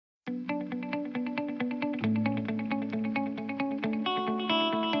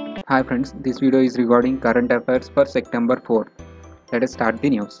Hi friends, this video is regarding current affairs for September 4. Let us start the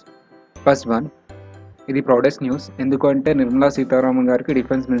news. First one, ఇది proudest news. ఎందుకంటే నిర్మలా సీతారామన్ గారికి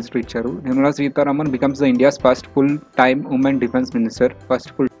defence minister ఇచ్చారు. Nirmala Sitharaman becomes the India's first full time women defence minister.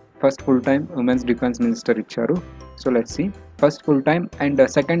 First full time women's defence minister ఇచ్చారు. So let's see. First full time and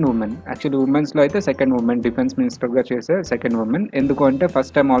second women, actually ఉమెన్స్లో అయితే second women defence మినిస్టర్గా చేసే second women. ఎందుకు అంటే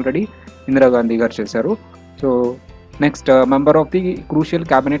first time already Indira Gandhi గారు చేశారు. So next, member of the crucial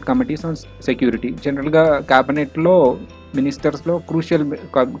cabinet committees on security. జనరల్గా క్యాబినెట్లో మినిస్టర్స్లో క్రూషియల్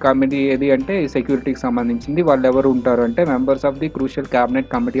కమిటీ ఏది అంటే సెక్యూరిటీకి సంబంధించింది. వాళ్ళు ఎవరు ఉంటారు అంటే members of the crucial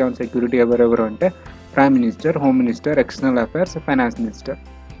cabinet committee on security ఎవరెవరు అంటే prime minister, home minister, external affairs, finance minister.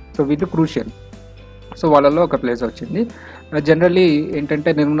 So వీళ్ళు క్రూషియల్. సో వాళ్ళలో ఒక ప్లేస్ వచ్చింది. జనరల్లీ ఏంటంటే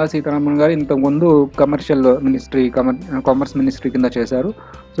నిర్మలా సీతారామన్ గారు ఇంతకుముందు కమర్షియల్ మినిస్ట్రీ, కామర్స్ మినిస్ట్రీ కింద చేశారు.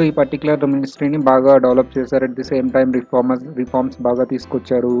 సో ఈ పర్టికులర్ మినిస్ట్రీని బాగా డెవలప్ చేశారు. At the same time reforms బాగా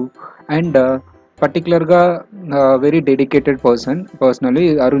తీసుకొచ్చారు. అండ్ పర్టికులర్గా very dedicated personally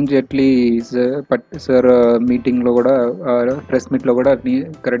Arun Jaitley sir మీటింగ్లో కూడా, ప్రెస్ మీట్లో కూడా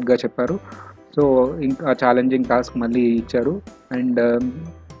కరెక్ట్గా చెప్పారు. సో ఇంకా ఛాలెంజింగ్ టాస్క్ మళ్ళీ ఇచ్చారు. And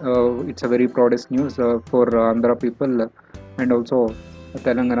it's a very proudest news for Andhra people and also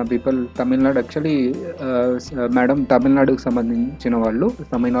Telangana people. Tamil Nadu actually, madam Tamil Naduకి సంబంధించిన వాళ్ళు,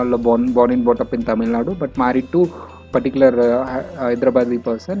 తమిళనాడులో born and brought up in Tamil Nadu, but married to particular Hyderabadi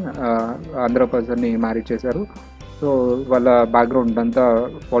person, Andhra పర్సన్ని marriage చేశారు. So వాళ్ళ background అంతా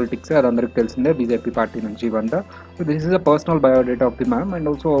politics, అది అందరికి తెలిసిందే, బీజేపీ పార్టీ నుంచి ఇవంతా. So this is a personal biodata of the ma'am and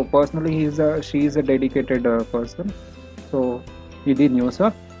also personally she is a dedicated person. So ఇది news,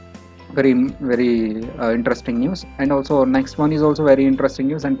 very interesting news. And also next one is also very interesting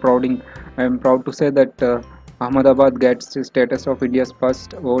news and I am proud to say that Ahmedabad gets the status of India's first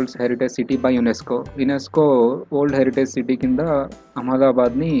World Heritage City by UNESCO. World Heritage City కింద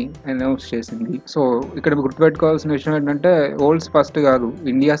అహ్మదాబాద్ని announce చేసింది. So ఇక్కడ గుర్తుపెట్టుకోవాల్సిన విషయం ఏంటంటే world's first కాదు,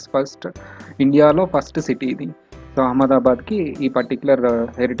 ఇండియాలో first city ఇది. So అహ్మదాబాద్కి ఈ పర్టికులర్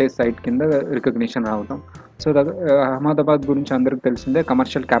హెరిటేజ్ సైట్ కింద రికగ్నిషన్ రావడం. సో అహ్మదాబాద్ గురించి అందరికి తెలిసిందే,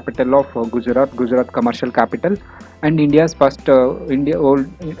 commercial capital of Gujarat commercial capital and India's first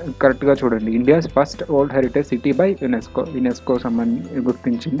కరెక్ట్గా చూడండి, India's first world heritage city by UNESCO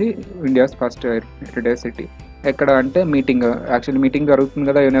గుర్తించింది ఇండియాస్ ఫస్ట్ హెరిటేజ్ సిటీ. ఎక్కడ అంటే మీటింగ్ జరుగుతుంది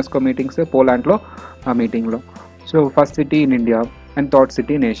కదా, యునెస్కో మీటింగ్స్ పోలాండ్లో, ఆ మీటింగ్లో. So first city in India and third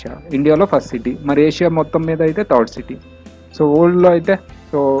city in Asia. ఇండియాలో ఫస్ట్ సిటీ, మరి ఏషియా మొత్తం మీద అయితే థర్డ్ సిటీ. సో వరల్డ్లో అయితే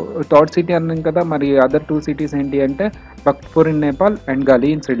థర్డ్ సిటీ అన్నాం కదా, మరి అదర్ 2 సిటీస్ ఏంటి అంటే బక్పూర్ in Nepal and Gali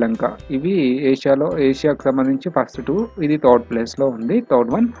in Sri Lanka. ఇవి ఏషియాకు సంబంధించి ఫస్ట్ 2, ఇది థర్డ్ ప్లేస్లో ఉంది,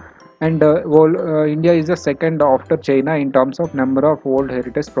 third one. And India is the second after China in terms of number of world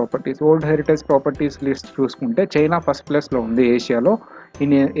heritage properties list చూసుకుంటే చైనా ఫస్ట్ ప్లేస్లో ఉంది ఏషియాలో.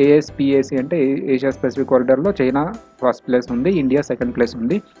 ఇన్ ఏఎస్పిఏసి అంటే Asia specific కారిడార్లో China first place ఉంది, ఇండియా సెకండ్ ప్లేస్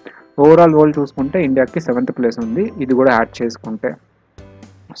ఉంది. Overall world చూసుకుంటే ఇండియాకి 7th place ఉంది, ఇది కూడా యాడ్ చేసుకుంటే.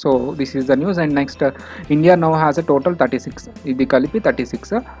 So this is the news. And next, India now has a total 36, ఇది కలిపి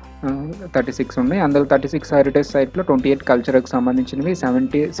 36 ఉన్నాయి. అందులో 36 హెరిటేజ్ సైట్లో 28 కల్చర్కి సంబంధించినవి,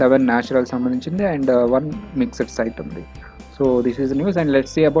 77 న్యాచురల్ సంబంధించింది అండ్ 1 మిక్స్డ్ సైట్ ఉంది. So this is the news. And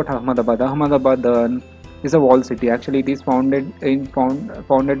let's see about Ahmedabad is a wall city. Actually it is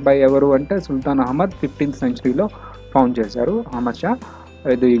founded by ఎవరు అంటే సుల్తాన్ అహ్మద్ 15th centuryలో ఫౌండ్ చేశారు, అహ్మద్ షా.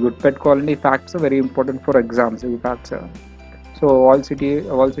 ఇది గుర్తుపెట్టుకోవాలండి, facts very important for exams, ఈ facts. So wall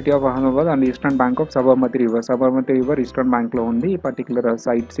city of Ahmedabad and eastern bank of Sabarmati river eastern బ్యాంక్లో ఉంది ఈ particular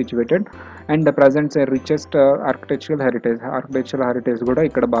site situated. And presents richest architectural heritage కూడా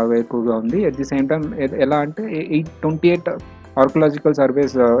ఇక్కడ బాగా ఎక్కువగా ఉంది. అట్ ది సేమ్ టైం ఎలా అంటే 28 ఆర్కియలాజికల్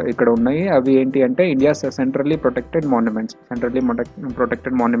సర్వేస్ ఇక్కడ ఉన్నాయి. అవి ఏంటి అంటే ఇండియాస్ సెంట్రల్లీ ప్రొటెక్టెడ్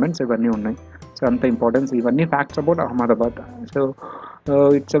మాన్యుమెంట్స్ ఇవన్నీ ఉన్నాయి. సో అంత ఇంపార్టెన్స్, ఇవన్నీ facts about Ahmedabad. So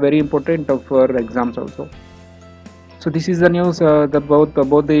it's a very important for exams also. So this is the news, both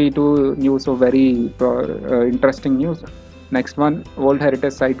the 2 news are very interesting news. Next one, World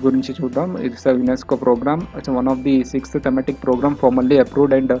Heritage Site గురించి చూద్దాం. It's a UNESCO program. It's one of the 6th thematic program formally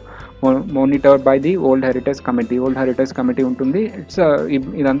approved and monitored by the World Heritage Committee ఉంటుంది.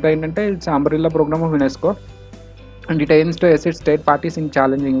 ఇదంతా ఏంటంటే it's umbrella programme of UNESCO and it AIIMS to assist state parties in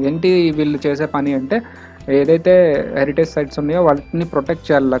challenging. ఏంటి వీళ్ళు చేసే పని అంటే ఏదైతే heritage sites ఉన్నాయో వాటిని ప్రొటెక్ట్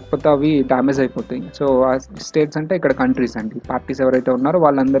చేయాలి, లేకపోతే అవి డ్యామేజ్ అయిపోతాయి. సో ఆ స్టేట్స్ అంటే ఇక్కడ కంట్రీస్ అండి, పార్టీస్ ఎవరైతే ఉన్నారో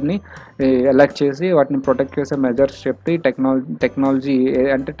వాళ్ళందరినీ ఎలక్ట్ చేసి వాటిని ప్రొటెక్ట్ చేసే మెజర్స్ చెప్పి టెక్నాలజీ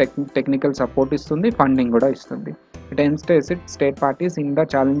అంటే టెక్నికల్ సపోర్ట్ ఇస్తుంది, ఫండింగ్ కూడా ఇస్తుంది. It aims to assist state parties in the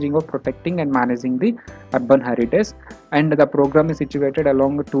challenging of protecting and managing the urban heritage. And the program is situated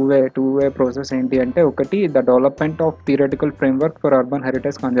along two-way process. ఏంటి అంటే ఒకటి the development of theoretical framework for urban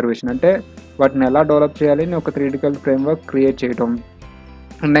heritage conservation, అంటే వాటిని ఎలా develop చేయాలి అని ఒక theoretical framework create చేయడం.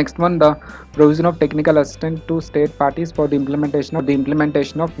 Next one the provision of technical assistant to state parties for the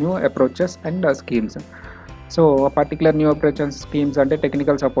implementation of new approaches and schemes. So particular new approaches schemes అంటే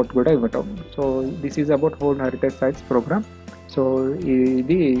technical support కూడా ఇవ్వటం. So this is about whole heritage sites programme. So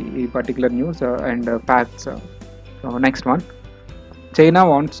ఇది ఈ particular news and facts. So next one, China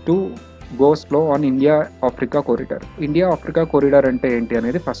wants to go slow on India Africa corridor. India Africa corridor అంటే ఏంటి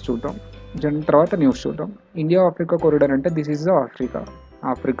అనేది first చూద్దాం, తర్వాత news చూద్దాం. ఇండియా ఆఫ్రికా కారిడార్ అంటే this is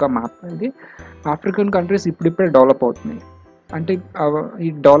Africa map. ఇది ఆఫ్రికన్ కంట్రీస్ ఇప్పుడిప్పుడే డెవలప్ అవుతున్నాయి. అంటే ఈ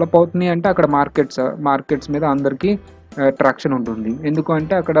డెవలప్ అవుతున్నాయి అంటే అక్కడ మార్కెట్స్ మీద అందరికీ అట్రాక్షన్ ఉంటుంది. ఎందుకు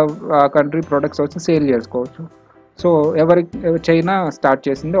అంటే అక్కడ ఆ కంట్రీ ప్రొడక్ట్స్ వచ్చి సేల్ చేసుకోవచ్చు. సో చైనా స్టార్ట్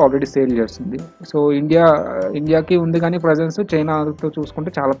చేసింది, ఆల్రెడీ సేల్ చేస్తుంది. సో ఇండియాకి ఉంది కానీ ప్రజెన్స్ చైనాతో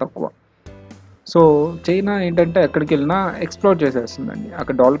చూసుకుంటే చాలా తక్కువ. సో చైనా ఏంటంటే ఎక్కడికి వెళ్ళినా ఎక్స్ప్లోర్ చేసేస్తుందండి.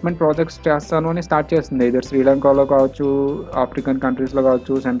 అక్కడ డెవలప్మెంట్ ప్రాజెక్ట్స్ చేస్తాను అని స్టార్ట్ చేస్తుంది. ఇద్దరు శ్రీలంకలో కావచ్చు, ఆఫ్రికన్ కంట్రీస్లో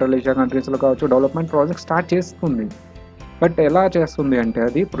కావచ్చు, సెంట్రల్ ఏషియా కంట్రీస్లో కావచ్చు, డెవలప్మెంట్ ప్రాజెక్ట్ స్టార్ట్ చేస్తుంది. బట్ ఎలా చేస్తుంది అంటే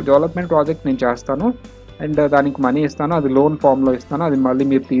అది డెవలప్మెంట్ ప్రాజెక్ట్ నేను చేస్తాను అండ్ దానికి మనీ ఇస్తాను, అది లోన్ ఫామ్లో ఇస్తాను, అది మళ్ళీ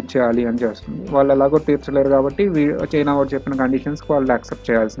మీరు తీర్చేయాలి అని చేస్తుంది. వాళ్ళు ఎలాగో తీర్చలేరు కాబట్టి చైనా వాడు చెప్పిన కండిషన్స్కి వాళ్ళు యాక్సెప్ట్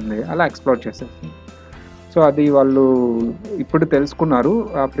చేయాల్సిందే, అలా ఎక్స్ప్లోర్ చేసేస్తుంది. సో అది వాళ్ళు ఇప్పుడు తెలుసుకున్నారు,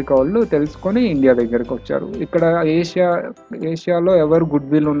 ఆఫ్రికా వాళ్ళు తెలుసుకొని ఇండియా దగ్గరికి వచ్చారు. ఇక్కడ ఏషియాలో ఎవరు గుడ్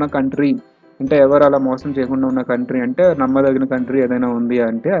విల్ ఉన్న కంట్రీ అంటే ఎవరు అలా మోసం చేయకుండా ఉన్న కంట్రీ అంటే నమ్మదగిన కంట్రీ ఏదైనా ఉంది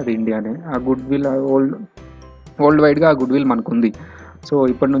అంటే అది ఇండియానే. ఆ గుడ్ విల్ వరల్డ్ వైడ్గా ఆ గుడ్ విల్ మనకుంది. సో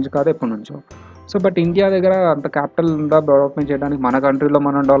ఇప్పటి నుంచి కాదు ఎప్పటి నుంచో. సో బట్ ఇండియా దగ్గర అంత క్యాపిటల్ ఉందా డెవలప్మెంట్ చేయడానికి? మన కంట్రీలో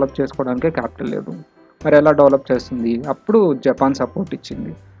మనం డెవలప్ చేసుకోవడానికే క్యాపిటల్ లేదు. మరి ఎలా డెవలప్ చేస్తుంది? అప్పుడు జపాన్ సపోర్ట్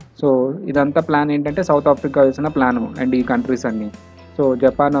ఇచ్చింది. సో ఇదంతా ప్లాన్ ఏంటంటే సౌత్ ఆఫ్రికా వేసిన ప్లాను అండ్ ఈ కంట్రీస్ అన్నీ. సో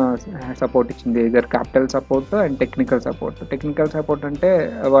జపాన్ సపోర్ట్ ఇచ్చింది, either capital support and technical support అంటే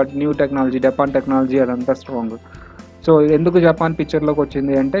వాటి న్యూ టెక్నాలజీ, జపాన్ టెక్నాలజీ అదంతా స్ట్రాంగ్. సో ఎందుకు జపాన్ పిక్చర్లోకి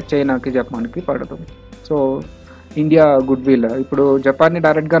వచ్చింది అంటే జపాన్కి పడదు. సో ఇండియా గుడ్ విల్, ఇప్పుడు జపాన్ని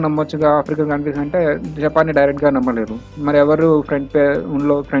డైరెక్ట్గా నమ్మొచ్చుగా ఆఫ్రికన్ కంట్రీస్ అంటే జపాన్ని డైరెక్ట్గా నమ్మలేరు. మరి ఎవరు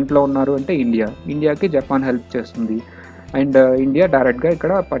ఫ్రంట్లో ఉన్నారు అంటే ఇండియాకి జపాన్ హెల్ప్ చేస్తుంది అండ్ ఇండియా డైరెక్ట్గా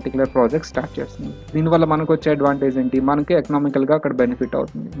ఇక్కడ పర్టికులర్ ప్రాజెక్ట్ స్టార్ట్ చేస్తుంది. దీనివల్ల మనకు వచ్చే అడ్వాంటేజ్ ఏంటి? మనకి ఎకనామికల్గా అక్కడ బెనిఫిట్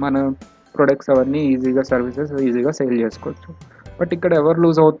అవుతుంది. మన ప్రొడక్ట్స్ అవన్నీ సర్వీసెస్ ఈజీగా సేల్ చేసుకోవచ్చు. బట్ ఇక్కడ ఎవరు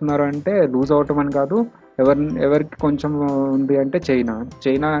లూజ్ అవుతున్నారు అంటే లూజ్ అవటం అని కాదు, ఎవరికి కొంచెం ఉంది అంటే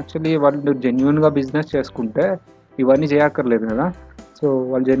చైనా యాక్చువల్లీ వాళ్ళు జెన్యున్గా బిజినెస్ చేసుకుంటే ఇవన్నీ చేయక్కర్లేదు కదా. సో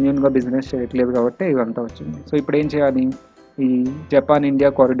వాళ్ళు జెన్యున్గా బిజినెస్ చేయట్లేదు కాబట్టి ఇవంతా వచ్చింది. సో ఇప్పుడు ఏం చేయాలి? ఈ జపాన్ ఇండియా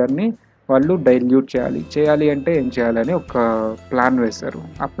కారిడార్ని వాళ్ళు డైల్యూట్ చేయాలి అంటే ఏం చేయాలని ఒక ప్లాన్ వేశారు.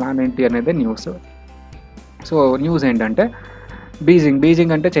 ఆ ప్లాన్ ఏంటి అనేది న్యూస్. సో న్యూస్ ఏంటంటే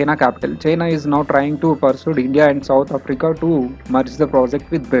బీజింగ్ అంటే China capital. China is now trying to pursued India and south Africa to merge the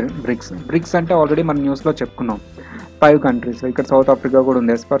project with bricks అంటే ఆల్రెడీ మన న్యూస్లో చెప్పుకున్నాం 5 కంట్రీస్, ఇక్కడ సౌత్ ఆఫ్రికా కూడా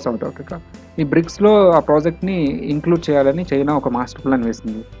ఉంది యాజ్ పర్ సౌత్ ఆఫ్రికా. ఈ బ్రిక్స్లో ఆ ప్రాజెక్ట్ని ఇంక్లూడ్ చేయాలని చైనా ఒక మాస్టర్ ప్లాన్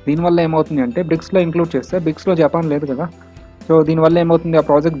వేసింది. దీనివల్ల ఏమవుతుంది అంటే బ్రిక్స్లో ఇంక్లూడ్ చేస్తే బ్రిక్స్లో జపాన్ లేదు కదా. సో దీనివల్ల ఏమవుతుంది, ఆ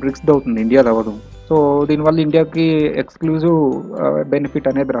ప్రాజెక్ట్ బ్రిక్స్ది అవుతుంది, ఇండియాది అవ్వదు. సో దీనివల్ల ఇండియాకి ఎక్స్క్లూజివ్ బెనిఫిట్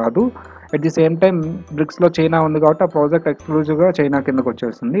అనేది రాదు. At the same time బ్రిక్స్లో China ఉంది కాబట్టి ఆ ప్రాజెక్ట్ ఎక్స్క్లూజివ్గా చైనా కిందకు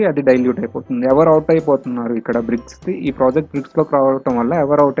వచ్చేస్తుంది, అది డైల్యూట్ అయిపోతుంది. ఎవరు అవుట్ అయిపోతున్నారు ఇక్కడ? ఈ ప్రాజెక్ట్ బ్రిక్స్లోకి రావడం వల్ల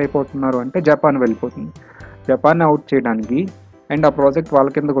ఎవరు అవుట్ అయిపోతున్నారు అంటే జపాన్ వెళ్ళిపోతుంది. జపాన్ అవుట్ చేయడానికి అండ్ ఆ ప్రాజెక్ట్ వాళ్ళ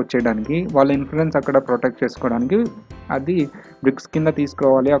కిందకు వచ్చేయడానికి, వాళ్ళ ఇన్ఫ్లుయెన్స్ అక్కడ ప్రొటెక్ట్ చేసుకోవడానికి అది బ్రిక్స్ కింద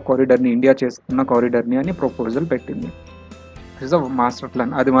తీసుకోవాలి ఆ కారిడార్ని, ఇండియా చేసుకున్న కారిడార్ని అని ప్రపోజల్ పెట్టింది. It's a master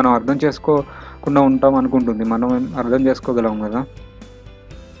plan. అది మనం అర్థం చేసుకోకుండా ఉంటాం అనుకుంటుంది, మనం అర్థం చేసుకోగలం కదా.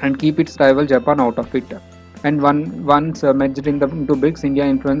 And keep it's rival Japan out of it. And once merged into BRICS, India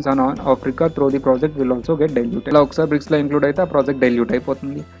influence on Africa through the project will also get diluted. ఇలా ఒకసారి బ్రిక్స్లో ఇంక్లూడ్ అయితే ఆ ప్రాజెక్ట్ డైల్యూట్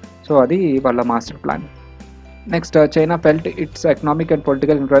అయిపోతుంది. సో అది వాళ్ళ master plan. Next, China felt it's economic and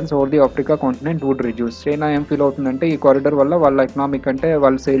political influence over the Africa continent would reduce. China ఏం feel అవుతుందంటే ఈ కారిడార్ వల్ల వాళ్ళ ఎకనామిక్ అంటే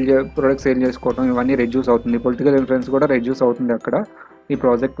వాళ్ళు ప్రొడక్ట్ సేల్ చేసుకోవడం ఇవన్నీ రెడ్యూస్ అవుతుంది, పొలిటికల్ ఇన్ఫ్లుయెన్స్ కూడా రెడ్యూస్ అవుతుంది అక్కడ ఈ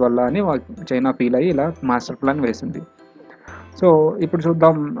ప్రాజెక్ట్ వల్ల అని చైనా ఫీల్ అయ్యి ఇలా మాస్టర్ ప్లాన్ వేసింది. సో ఇప్పుడు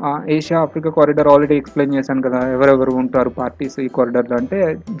చూద్దాం, Asia Africa corridor already explain చేశాను కదా, ఎవరెవరు ఉంటారు పార్టీస్ ఈ కారిడార్లో అంటే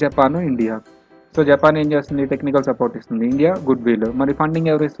జపాన్, ఇండియా. సో జపాన్ ఏం చేస్తుంది, టెక్నికల్ సపోర్ట్ ఇస్తుంది, ఇండియా గుడ్ విల్. మరి ఫండింగ్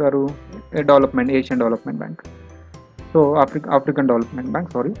ఎవరు ఇస్తారు? Asian development bank, so African development bank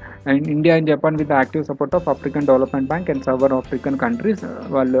and India and Japan with active support of African development bank and southern African countries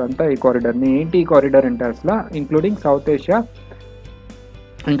వాళ్ళు అంతా ఈ కారిడార్ని. ఏంటి ఈ కారిడార్ అంటే అసలు including south Asia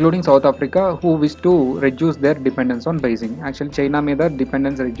including south Africa who wish to reduce there dependence on బెయిజింగ్. Actually China మీద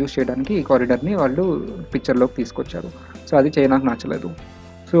dependence reduce చేయడానికి ఈ కారిడార్ని వాళ్ళు పిక్చర్లోకి తీసుకొచ్చారు. సో అది చైనాకు నచ్చలేదు.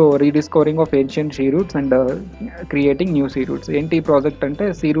 So rediscovering of ancient see roots and creating new see roots. ఏంటి ఈ ప్రాజెక్ట్ అంటే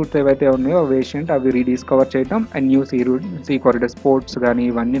సీ రూట్స్ ఏవైతే ఉన్నాయో అవి ఏషియంట్ అవి రీడిస్కవర్ చేయడం and new see corridor sports కానీ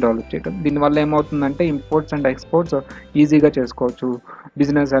ఇవన్నీ డెవలప్ చేయడం. దీనివల్ల ఏమవుతుందంటే ఇంపోర్ట్స్ అండ్ ఎక్స్పోర్ట్స్ ఈజీగా చేసుకోవచ్చు.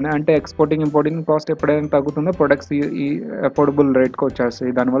 బిజినెస్ అని అంటే ఎక్స్పోర్టింగ్ ఇంపోర్టింగ్ కాస్ట్ ఎప్పుడైనా తగ్గుతుందో ప్రొడక్ట్స్ ఈ అఫోర్డబుల్ రేట్కి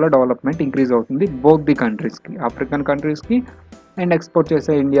వచ్చేస్తాయి. దానివల్ల డెవలప్మెంట్ ఇంక్రీజ్ అవుతుంది బోత్ ది కంట్రీస్కి, ఆఫ్రికన్ కంట్రీస్కి అండ్ ఎక్స్పోర్ట్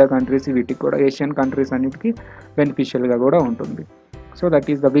చేసే ఇండియా కంట్రీస్ వీటికి కూడా, ఏషియన్ కంట్రీస్ అన్నిటికీ బెనిఫిషియల్గా కూడా ఉంటుంది. So that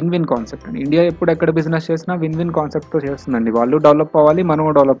is the win win concept అండి. ఇండియా ఎప్పుడు ఎక్కడ బిజినెస్ చేసినా విన్ విన్ కాన్సెప్ట్తో చేస్తుందండి. వాళ్ళు డెవలప్ అవ్వాలి, మనము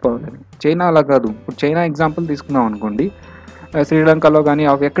డెవలప్ అవ్వాలి. చైనా అలా కాదు. ఇప్పుడు చైనా ఎగ్జాంపుల్ తీసుకుందాం అనుకోండి, శ్రీలంకలో కానీ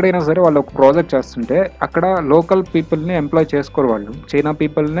ఎక్కడైనా సరే వాళ్ళు ఒక ప్రాజెక్ట్ చేస్తుంటే అక్కడ లోకల్ పీపుల్ని ఎంప్లాయ్ చేసుకోరు, వాళ్ళు చైనా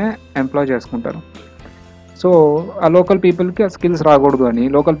పీపుల్నే ఎంప్లాయ్ చేసుకుంటారు. సో ఆ లోకల్ పీపుల్కి ఆ స్కిల్స్ రాకూడదు అని,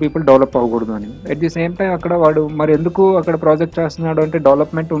 లోకల్ పీపుల్ డెవలప్ అవ్వకూడదు అని. అట్ ది సేమ్ టైం అక్కడ వాడు మరి ఎందుకు అక్కడ ప్రాజెక్ట్ చేస్తున్నాడు అంటే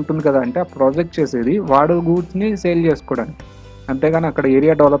డెవలప్మెంట్ ఉంటుంది కదా అంటే, ఆ ప్రాజెక్ట్ చేసేది వాడు గూడ్స్ని సేల్ చేసుకోవడానికి, అంతేగాని అక్కడ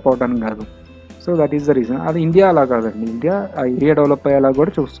ఏరియా డెవలప్ అవ్వడానికి కాదు. So that is the reason. అది ఇండియా అలా కాదండి. ఇండియా ఆ ఏరియా డెవలప్ అయ్యేలా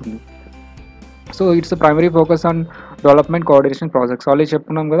కూడా చూస్తుంది. So it's primary focus on development coordination projects. Already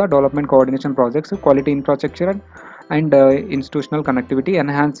చెప్పుకున్నాం కదా, development coordination projects, quality infrastructure and institutional connectivity,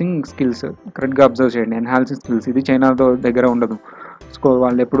 enhancing skills. కరెక్ట్గా అబ్జర్వ్ చేయండి, ఎన్హాన్సింగ్ స్కిల్స్. ఇది చైనాతో దగ్గర ఉండదు. సో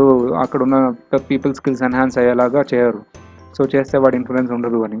వాళ్ళు ఎప్పుడు అక్కడ ఉన్న పీపుల్ స్కిల్స్ ఎన్హాన్స్ అయ్యేలాగా చేయరు. సో చేస్తే వాడి ఇన్ఫ్లుయెన్స్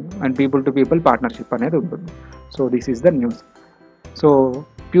ఉండదు అని. And people to people partnership అనేది ఉంటుంది. So this is the news. So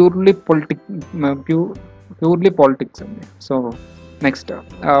purely politics అండి. So next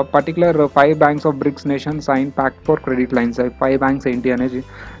particular 5 banks of bricks nation sign pact for credit lines. 5 banks ఏంటి అనేది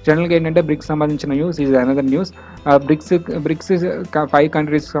జనరల్గా ఏంటంటే బ్రిక్స్ సంబంధించిన news. Is another news. Bricks 5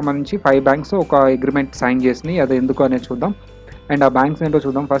 కంట్రీస్కి సంబంధించి 5 బ్యాంక్స్ ఒక అగ్రిమెంట్ సైన్ చేసినాయి. అది ఎందుకు అనేది చూద్దాం. అండ్ ఆ బ్యాంక్స్ ఏంటో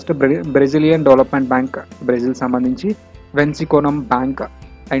చూద్దాం. First Brazilian development bank Brazil సంబంధించి, వెన్సికోనమ్ bank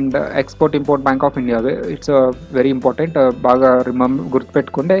and export import bank of India. It's very important, బాగా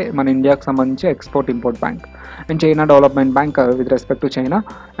గుర్తుపెట్టుకుంటే మన ఇండియాకి సంబంధించి export import bank. And China development bank with respect to China,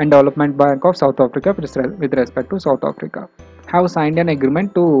 and development bank of south Africa with respect to south Africa have signed an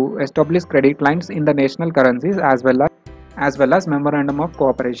agreement to establish credit lines in the national currencies as well as memorandum of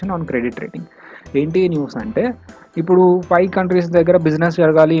cooperation on credit rating. ఏంటి news అంటే, ఇప్పుడు 5 countries దగ్గర business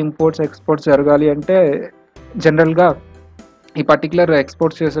జరగాలి, imports exports జరగాలి అంటే జనరల్గా ఈ particular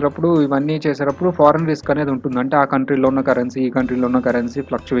exports చేసేటప్పుడు ఇవన్నీ చేసేటప్పుడు ఫారెన్ రిస్క్ అనేది ఉంటుంది. అంటే ఆ కంట్రీలో ఉన్న కరెన్సీ ఈ కంట్రీలో ఉన్న కరెన్సీ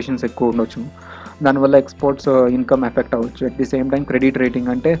ఫ్లక్చువేషన్స్ ఎక్కువ ఉండొచ్చు. దానివల్ల ఎక్స్పోర్ట్స్ ఇన్కమ్ ఎఫెక్ట్ అవ్వచ్చు. At the same time credit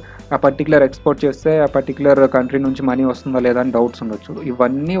rating అంటే ఆ పర్టికులర్ ఎక్స్పోర్ట్ చేస్తే ఆ పర్టికులర్ కంట్రీ నుంచి మనీ వస్తుందా లేదా అని డౌట్స్ ఉండొచ్చు.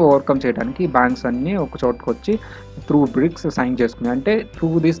 ఇవన్నీ ఓవర్కమ్ చేయడానికి బ్యాంక్స్ అన్నీ ఒక చోటుకు వచ్చి త్రూ బ్రిక్స్ సైన్ చేసుకున్నాయి. అంటే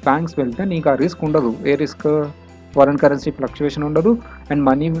త్రూ దీస్ బ్యాంక్స్ వెళ్తే నీకు ఆ రిస్క్ ఉండదు. ఏ రిస్క్? ఫారెన్ కరెన్సీ ఫ్లక్చువేషన్ ఉండదు. అండ్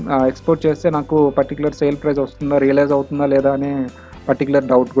మనీ ఎక్స్పోర్ట్ చేస్తే నాకు పర్టికులర్ సేల్ ప్రైస్ వస్తుందా, రియలైజ్ అవుతుందా లేదా అనే పర్టికులర్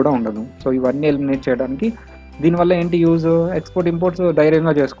డౌట్ కూడా ఉండదు. సో ఇవన్నీ ఎలిమినేట్ చేయడానికి దీనివల్ల ఏంటి యూజ్? ఎక్స్పోర్ట్ ఇంపోర్ట్స్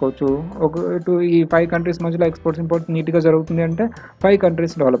ధైర్యంగా చేసుకోవచ్చు. ఈ 5 కంట్రీస్ మధ్యలో ఎక్స్పోర్ట్స్ ఇంపోర్ట్స్ నీట్గా జరుగుతుంది అంటే 5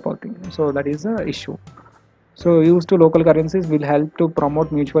 కంట్రీస్ డెవలప్ అవుతాయి. So that is the issue. So use to local currencies will help to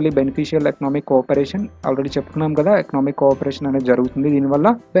promote mutually beneficial economic cooperation. Already చెప్పుకున్నాం కదా, ఎకనామిక్ కోఆపరేషన్ అనేది జరుగుతుంది.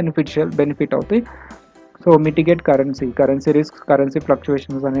 దీనివల్ల బెనిఫిట్ అవుతాయి. So mitigate currency risk, currency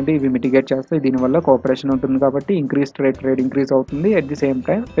fluctuations అనేది ఇవి మిటిగేట్ చేస్తాయి. దీనివల్ల కోఆపరేషన్ ఉంటుంది కాబట్టి ఇంక్రీజ్ ట్రేడ్ ఇంక్రీజ్ అవుతుంది. At the same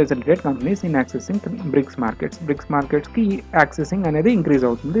time facilitate companies in accessing bricks మార్కెట్స్కి accessing అనేది ఇంక్రీజ్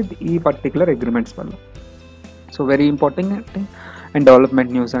అవుతుంది ఈ పర్టికులర్ అగ్రిమెంట్స్ వల్ల. So very important and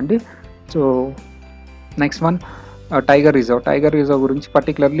development news అండి. So next one tiger reserve గురించి,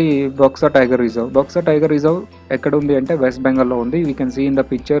 పర్టికులర్లీ బక్సా టైగర్ రిజర్వ్ ఎక్కడ ఉంది అంటే వెస్ట్ బెంగాల్లో ఉంది. We can see in the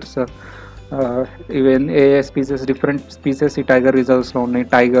pictures even different species ఈ టైగర్ రిజర్వ్స్లో ఉన్నాయి.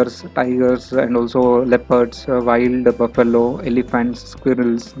 Tigers and also leopards, wild buffalo, elephants,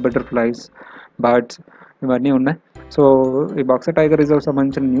 squirrels, butterflies, birds ఇవన్నీ ఉన్నాయి. సో ఈ బక్సా టైగర్ రిజర్వ్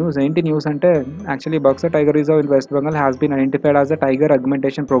సంబంధించిన న్యూస్ అంటే, actually Baksa tiger reserve in west Bengal has been identified as a tiger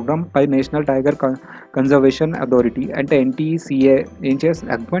augmentation programme by national tiger conservation authority. అంటే NTCA ఏం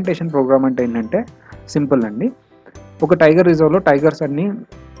చేస్తుంది? Augmentation programme అంటే ఏంటంటే సింపుల్ అండి. ఒక టైగర్ రిజర్వ్లో టైగర్స్ అన్నీ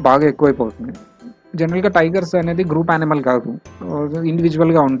బాగా ఎక్కువైపోతుంది. జనరల్గా టైగర్స్ అనేది గ్రూప్ యానిమల్ కాదు,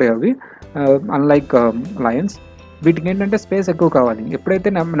 ఇండివిజువల్గా ఉంటాయి అవి. అన్లైక్ లయన్స్, వీటికి ఏంటంటే స్పేస్ ఎక్కువ కావాలి. ఎప్పుడైతే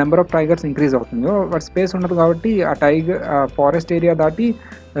నెంబర్ ఆఫ్ టైగర్స్ ఇంక్రీజ్ అవుతుందో వాటి స్పేస్ ఉండదు కాబట్టి ఆ ఫారెస్ట్ ఏరియా దాటి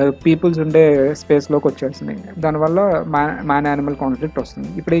పీపుల్స్ ఉండే స్పేస్లోకి వచ్చేస్తున్నాయి. దానివల్ల మ్యాన్ యానిమల్ కాన్ఫ్లిక్ట్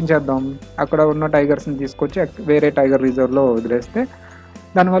వస్తుంది. ఇప్పుడు ఏం చేద్దాం? అక్కడ ఉన్న టైగర్స్ని తీసుకొచ్చి వేరే టైగర్ రిజర్వ్లో వదిలేస్తే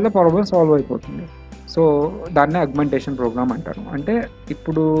దానివల్ల ప్రాబ్లమ్ సాల్వ్ అయిపోతుంది. సో దాన్నే అగ్మెంటేషన్ ప్రోగ్రామ్ అంటారు. అంటే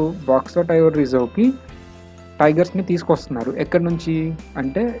ఇప్పుడు బక్సా టైగర్ రిజర్వ్కి టైగర్స్ని తీసుకొస్తున్నారు. ఎక్కడి నుంచి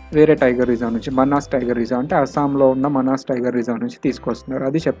అంటే వేరే టైగర్ రిజర్వ్ నుంచి, మనాస్ టైగర్ రిజర్వ్ అంటే అస్సాంలో ఉన్న మనాస్ టైగర్ రిజర్వ్ నుంచి తీసుకొస్తున్నారు.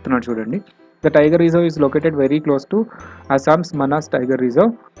 అది చెప్తున్నాడు చూడండి. The tiger reserve is located very close to Assam's Manas tiger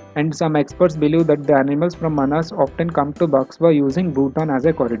reserve and some experts believe that the animals from Manas often come to బక్స్వా using Bhutan as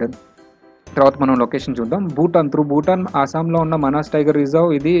a corridor. తర్వాత మనం లొకేషన్ చూద్దాం. భూటాన్ ఆసాంలో ఉన్న మనాస్ టైగర్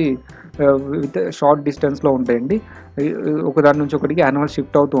రిజర్వ్ ఇది విత్ షార్ట్ డిస్టెన్స్లో ఉంటాయండి. ఒకదాని నుంచి ఒకటికి యానిమల్స్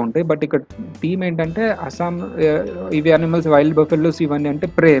షిఫ్ట్ అవుతూ ఉంటాయి. బట్ ఇక్కడ థీమ్ ఏంటంటే అస్సాం ఇవి యానిమల్స్ వైల్డ్ బఫెలోస్ ఇవన్నీ అంటే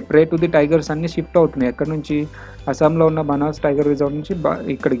ప్రే టు ది టైగర్స్ అన్ని షిఫ్ట్ అవుతున్నాయి. ఎక్కడ నుంచి అస్సాంలో ఉన్న మనాస్ టైగర్ రిజర్వ్ నుంచి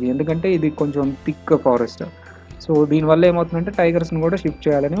ఇక్కడికి, ఎందుకంటే ఇది కొంచెం థిక్ ఫారెస్ట్. సో దీనివల్ల ఏమవుతుందంటే టైగర్స్ని కూడా షిఫ్ట్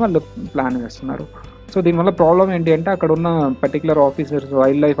చేయాలని వాళ్ళు ప్లాన్ చేస్తున్నారు. సో దీనివల్ల ప్రాబ్లం ఏంటి అంటే అక్కడ ఉన్న particular officers,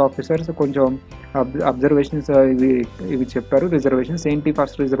 wild life officers కొంచెం అబ్జర్వేషన్స్ ఇవి చెప్పారు. రిజర్వేషన్స్ ఏంటి?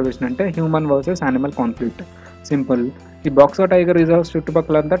 ఫస్ట్ రిజర్వేషన్ అంటే human versus animal conflict. Simple. ఈ బాక్సా టైగర్ రిజర్వ్స్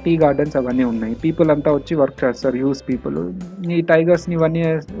చుట్టుపక్కలంతా టీ గార్డెన్స్ అవన్నీ ఉన్నాయి. పీపుల్ అంతా వచ్చి వర్క్ చేస్తారు, యూస్ పీపుల్. ఈ టైగర్స్ని ఇవన్నీ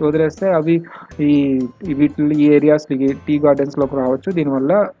వదిలేస్తే అవి ఈ ఏరియాస్కి టీ గార్డెన్స్లోకి రావచ్చు.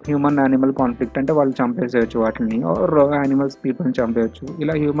 దీనివల్ల హ్యూమన్ యానిమల్ కాన్ఫ్లిక్ట్ అంటే వాళ్ళు చంపేసేయచ్చు వాటిని, ఆర్ యానిమల్స్ పీపుల్ని చంపేయచ్చు.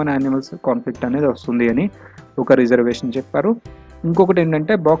 ఇలా హ్యూమన్ యానిమల్స్ కాన్ఫ్లిక్ట్ అనేది వస్తుంది అని ఒక రిజర్వేషన్ చెప్పారు. ఇంకొకటి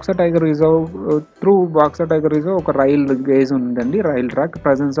ఏంటంటే బాక్సా టైగర్ రిజర్వ్ ఒక రైల్ గేజ్ ఉందండి, rail track.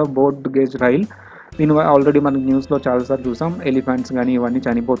 Presence of board gauge rail. దీని ఆల్రెడీ మనకి న్యూస్లో చాలాసార్లు చూసాం, ఎలిఫెంట్స్ కానీ ఇవన్నీ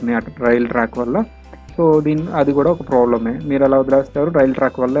చనిపోతున్నాయి అటు రైల్ ట్రాక్ వల్ల. సో అది కూడా ఒక ప్రాబ్లమే. మీరు అలా వదిలేస్తారు, రైల్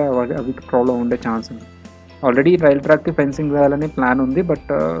ట్రాక్ వల్ల అవి ప్రాబ్లం ఉండే ఛాన్స్ ఉంది. ఆల్రెడీ రైల్ ట్రాక్కి ఫెన్సింగ్ వేయాలని ప్లాన్ ఉంది,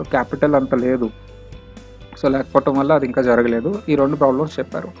 బట్ క్యాపిటల్ అంత లేదు. సో లేకపోవటం వల్ల అది ఇంకా జరగలేదు. ఈ 2 ప్రాబ్లమ్స్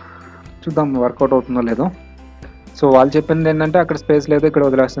చెప్పారు. చూద్దాం వర్కౌట్ అవుతుందో లేదో. సో వాళ్ళు చెప్పింది ఏంటంటే అక్కడ స్పేస్ లేదు, ఇక్కడ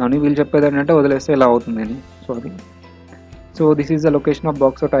వదిలేస్తామని. వీళ్ళు చెప్పేది ఏంటంటే వదిలేస్తే ఇలా అవుతుందని. So this is the location of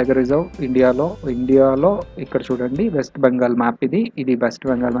బాక్సా tiger reserve ఇండియాలో. ఇక్కడ చూడండి వెస్ట్ బెంగాల్ మ్యాప్, ఇది వెస్ట్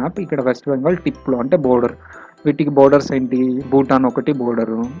బెంగాల్ మ్యాప్. ఇక్కడ వెస్ట్ బెంగాల్ టిప్లో అంటే బోర్డర్. వీటికి బోర్డర్స్ ఏంటి? భూటాన్ ఒకటి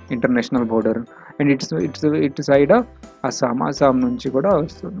బోర్డరు, ఇంటర్నేషనల్ బోర్డర్. అండ్ ఇటు సైడ్ అస్సాం నుంచి కూడా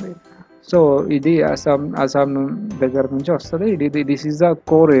వస్తుంది. సో ఇది అస్సాం దగ్గర నుంచి వస్తుంది. This is the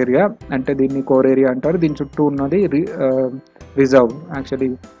core area, అంటే దీన్ని కోర్ ఏరియా అంటారు. దీని చుట్టూ ఉన్నది రిజర్వ్. యాక్చువల్లీ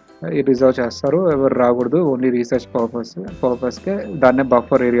ఈ రిజర్వ్ చేస్తారు, ఎవరు రాకూడదు, ఓన్లీ రీసెర్చ్ పర్పస్కే. దాన్నే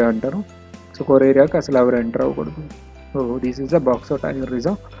బఫర్ ఏరియా అంటారు. సో కోర్ ఏరియాకి అసలు ఎవరు ఎంటర్ అవ్వకూడదు. So this is the బాక్సా tiger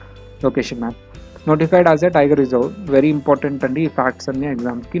reserve location map. Notified as a tiger reserve, very important అండి ఈ ఫ్యాక్ట్స్ అన్ని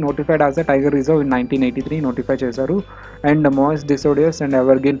ఎగ్జామ్స్కి. Notified as a tiger reserve in 1983 notify చేశారు. అండ్ మాయిస్ డిసోడియస్ అండ్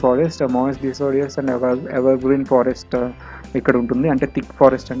ఎవర్గ్రీన్ ఫారెస్ట్ ఇక్కడ ఉంటుంది, అంటే థిక్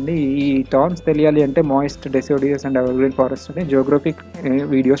ఫారెస్ట్ అండి. ఈ టర్మ్స్ తెలియాలి అంటే moist, deciduous and evergreen forest అని జియోగ్రఫిక్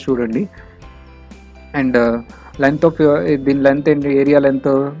వీడియోస్ చూడండి. అండ్ దీని లెంత్ ఏంటి? Area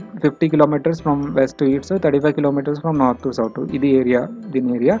length 50 kilometres from west to east, 35 kilometres from north to south. ఇది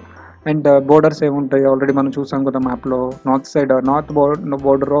దీని ఏరియా. అండ్ బోర్డర్స్ ఏముంటాయి? ఆల్రెడీ మనం చూసాం కదా మ్యాప్లో. North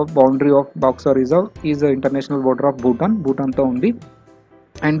boundary of బాక్సా reserve is international border of భూటాన్తో ఉంది.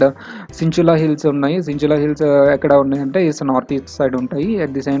 అండ్ సించులా హిల్స్ ఉన్నాయి. సించులా హిల్స్ ఎక్కడ ఉన్నాయంటే నార్త్ ఈస్ట్ సైడ్ ఉంటాయి.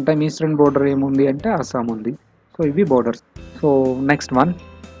 At the same time eastern border ఏముంది అంటే అస్సాం ఉంది. సో ఇవి borders. So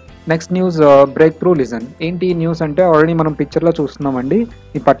next news, break through listen. ఏంటి న్యూస్ అంటే ఆల్రెడీ మనం పిక్చర్లో చూస్తున్నామండి.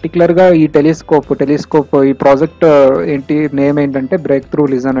 ఈ పర్టికులర్గా ఈ టెలిస్కోప్ ఈ ప్రాజెక్ట్ ఏంటి నేమ్ ఏంటంటే బ్రేక్ త్రూ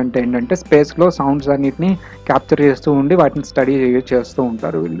లిజన్. అంటే ఏంటంటే స్పేస్లో సౌండ్స్ అన్నిటిని క్యాప్చర్ చేస్తూ ఉండి వాటిని స్టడీ చేస్తూ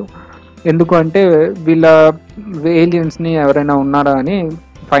ఉంటారు వీళ్ళు. ఎందుకు అంటే వీళ్ళ ఏలియన్స్ని ఎవరైనా ఉన్నారా అని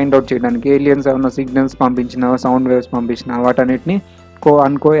ఫైండ్ అవుట్ చేయడానికి. ఏలియన్స్ ఏమైనా సిగ్నల్స్ పంపించినా, సౌండ్ వేవ్స్ పంపించినా వాటన్నిటిని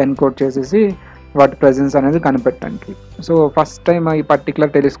ఎన్కోడ్ చేసేసి వాటి ప్రెజెన్స్ అనేది కనిపెట్టడానికి. సో ఫస్ట్ టైం ఈ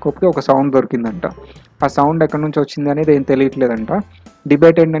పర్టికులర్ టెలిస్కోప్కి ఒక సౌండ్ దొరికిందంట. ఆ సౌండ్ ఎక్కడి నుంచి వచ్చింది అనేది ఏం తెలియట్లేదంట.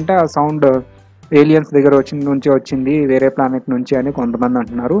 డిబేట్ ఏంటంటే ఆ సౌండ్ ఏలియన్స్ దగ్గర నుంచి వచ్చింది, వేరే ప్లానెట్ నుంచి అని కొంతమంది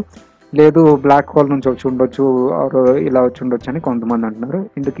అంటున్నారు. లేదు బ్లాక్ హోల్ నుంచి వచ్చి ఉండొచ్చు, ఆర్ ఇలా వచ్చి ఉండొచ్చు అని కొంతమంది అంటున్నారు.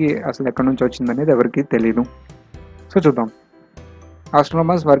 ఇందుకు అసలు ఎక్కడి నుంచి వచ్చింది అనేది ఎవరికి తెలియదు. సో చూద్దాం.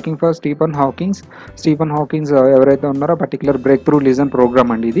 ఆస్ట్రోనమర్స్ వర్కింగ్ ఫర్ స్టీఫన్ హాకిన్స్ ఎవరైతే ఉన్నారో particular break through listen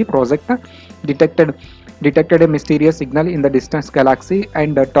programme అండి. ఇది project detected A mysterious signal in the distance Galaxy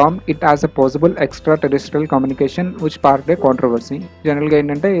and term it as a possible extra terrestrial communication which sparked A controversy. జనరల్గా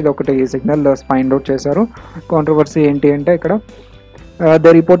ఏంటంటే ఇది ఒకటి signal find out చేశారు. Controversy ఏంటి అంటే ఇక్కడ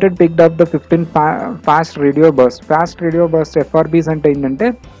they reported picked up the 15 fast radio burst. FRBs అంటే ఏంటంటే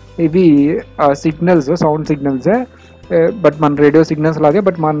ఇవి సౌండ్ సిగ్నల్సే, బట్ మన రేడియో సిగ్నల్స్ లాగే,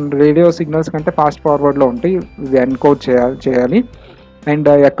 బట్ మన రేడియో సిగ్నల్స్ కంటే ఫాస్ట్ ఫార్వర్డ్లో ఉంటాయి. ఇవి ఎన్కోడ్ చేయాలి. అండ్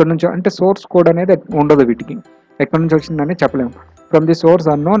ఎక్కడి నుంచి అంటే సోర్స్ కోడ్ అనేది ఉండదు వీటికి, ఎక్కడి నుంచి వచ్చిందని చెప్పలేము. From the source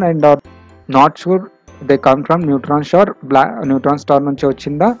unknown and not sure they come from neutron star నుంచి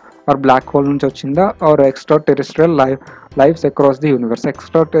వచ్చిందా, ఆర్ బ్లాక్ హోల్ నుంచి వచ్చిందా, are extra terrestrial lifes across the universe.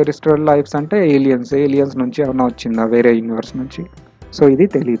 Extra terrestrial lifes అంటే ఏలియన్స్ నుంచి ఏమన్నా వచ్చిందా వేరే యూనివర్స్ నుంచి, సో ఇది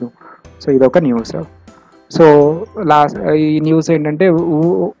తెలీదు. సో ఇదొక న్యూస్. సో ఈ న్యూస్ ఏంటంటే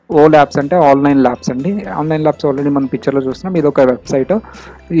ఓ ల్యాబ్స్ అంటే ఆన్లైన్ ల్యాబ్స్ అండి. ఆన్లైన్ ల్యాబ్స్ ఆల్రెడీ మనం పిక్చర్లో చూస్తున్నాం. ఇది ఒక వెబ్సైట్.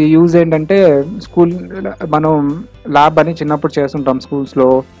 ఈ యూజ్ ఏంటంటే స్కూల్ మనం ల్యాబ్ అని చిన్నప్పుడు చేస్తుంటాం స్కూల్స్లో,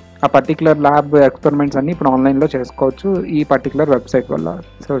 ఆ పర్టికులర్ ల్యాబ్ ఎక్స్పెరిమెంట్స్ అన్ని ఇప్పుడు ఆన్లైన్లో చేసుకోవచ్చు ఈ పర్టికులర్ వెబ్సైట్ వల్ల.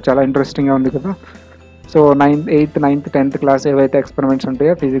 సో చాలా ఇంట్రెస్టింగ్గా ఉంది కదా. So 8th 9th 10th class ఏవైతే ఎక్స్పెరిమెంట్స్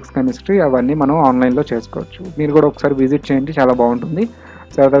ఉంటాయో ఫిజిక్స్ కెమిస్ట్రీ అవన్నీ మనం ఆన్లైన్లో చేసుకోవచ్చు. మీరు కూడా ఒకసారి విజిట్ చేయండి, చాలా బాగుంటుంది.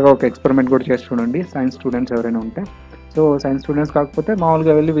 సరదాగా ఒక ఎక్స్పెరిమెంట్ కూడా చేసి చూడండి సైన్స్ స్టూడెంట్స్ ఎవరైనా ఉంటే. సో సైన్స్ స్టూడెంట్స్ కాకపోతే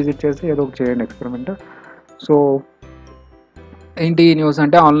మామూలుగా వెళ్ళి విజిట్ చేసి ఏదో ఒకటి చేయండి ఎక్స్పెరిమెంట్. సో ఏంటి న్యూస్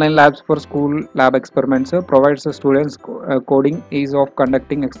అంటే online labs for school lab experiments provides students coding is of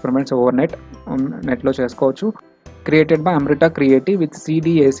conducting experiments over నెట్లో చేసుకోవచ్చు. Created by Amrutha creative with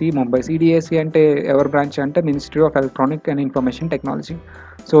CDAC Mumbai. CDAC అంటే ఎవరి బ్రాంచ్ అంటే ministry of electronic and information technology.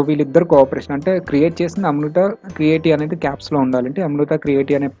 So వీళ్ళిద్దరు cooperation అంటే create చేసిన అమృత క్రియేటి అనేది క్యాప్స్లో ఉండాలంటే అమృత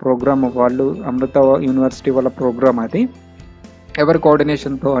క్రియేటి అనే ప్రోగ్రామ్ వాళ్ళు అమృత యూనివర్సిటీ వాళ్ళ ప్రోగ్రామ్ అది. ఎవరి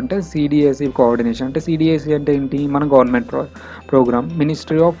కోఆర్డినేషన్తో అంటే సిడిఏసి కోఆర్డినేషన్. అంటే సిడిఏసి అంటే ఏంటి, మన government programme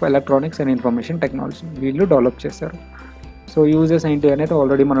ministry of electronics and information technology వీళ్ళు డెవలప్ చేశారు. సో యూజెస్ ఏంటి అనేది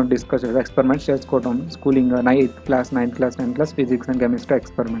ఆల్రెడీ మనం డిస్కస్ చేసాం. ఎక్స్పెరిమెంట్స్ చేసుకోవడం schooling 9th class 9th class 10th class physics and chemistry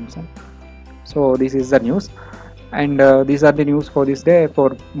experiments. So this is the news and these are the news for this day.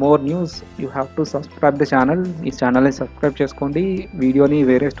 For more news you have to subscribe the channel. ఈ ఛానల్ని subscribe చేసుకోండి, వీడియోని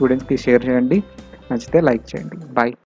వేరే స్టూడెంట్స్కి share చేయండి, నచ్చితే like చేయండి. Bye.